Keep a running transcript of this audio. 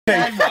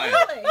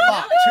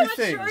two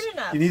things.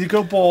 You need to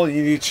go bald and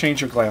you need to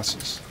change your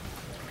glasses.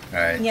 All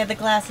right. Yeah, the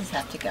glasses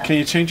have to go. Can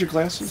you change your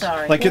glasses?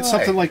 Sorry. Like get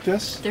something like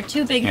this? They're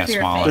too big for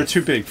your smaller. face. They're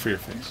too big for your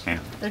face. Yeah.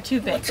 They're too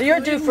big. So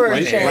you're due for a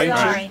Right, shave. right,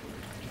 Sorry.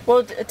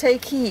 Well,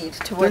 take heed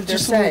to They're what they're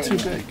just a little saying.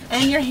 too big.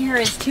 And your hair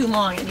is too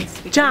long. It needs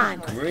to be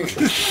John.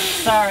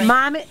 Sorry.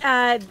 Mom,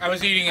 I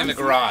was eating in the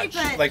garage,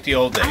 sorry, but like the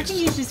old I think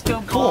days. you just go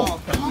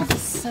bald. Bald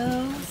is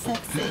so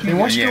sexy. He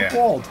wants to Yeah. go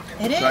bald.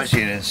 It is.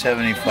 Especially a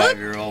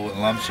 75-year-old with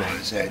lumps on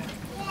his head.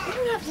 You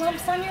don't have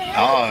lumps on your head.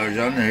 Oh, there's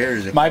under here.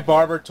 There's a... My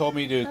barber told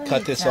me to Oh,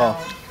 cut you this don't.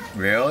 off.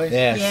 Really?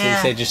 Yeah, Yeah.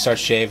 he said just start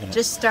shaving it.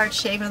 Just start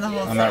shaving the whole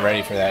thing. I'm not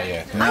ready for that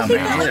yet. No, I me think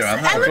that neither. looks, I'm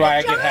and not, look why I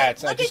at get John-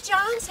 hats. I Look just- at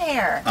John's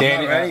hair.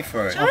 I'm not ready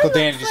for it. Uncle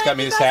Danny looks just like got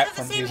me you this guys hat have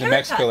the from. same He was in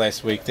Mexico haircut.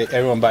 last week.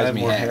 Everyone buys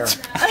me more hats.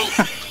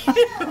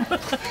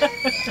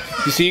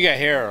 You see, you got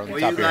hair on the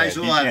Well, top you of your guys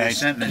head. all have Yeah, the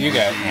Sentman.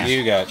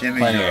 You got Jimmy's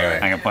plenty of all hair.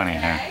 right. I got plenty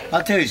of hair.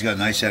 I'll tell you, he's got a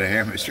nice set of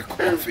hair, Mr.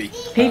 Coffee.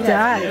 he does.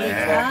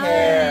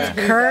 Yeah.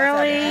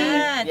 Curly.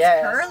 Yeah, it's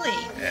Yes. curly.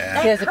 Yeah.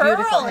 That He has a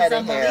beautiful curl head is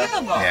of hair.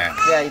 unbelievable. Yeah.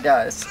 Yeah, he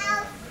does.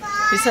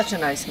 He's such a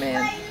nice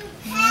man.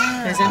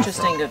 He's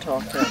interesting to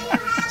talk to.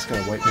 It's got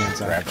a white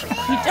man's eye.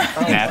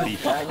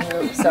 Nappy. I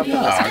knew something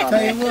No, was I'll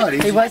tell you coming. what.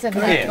 He wasn't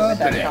happy Yeah. with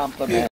that compliment.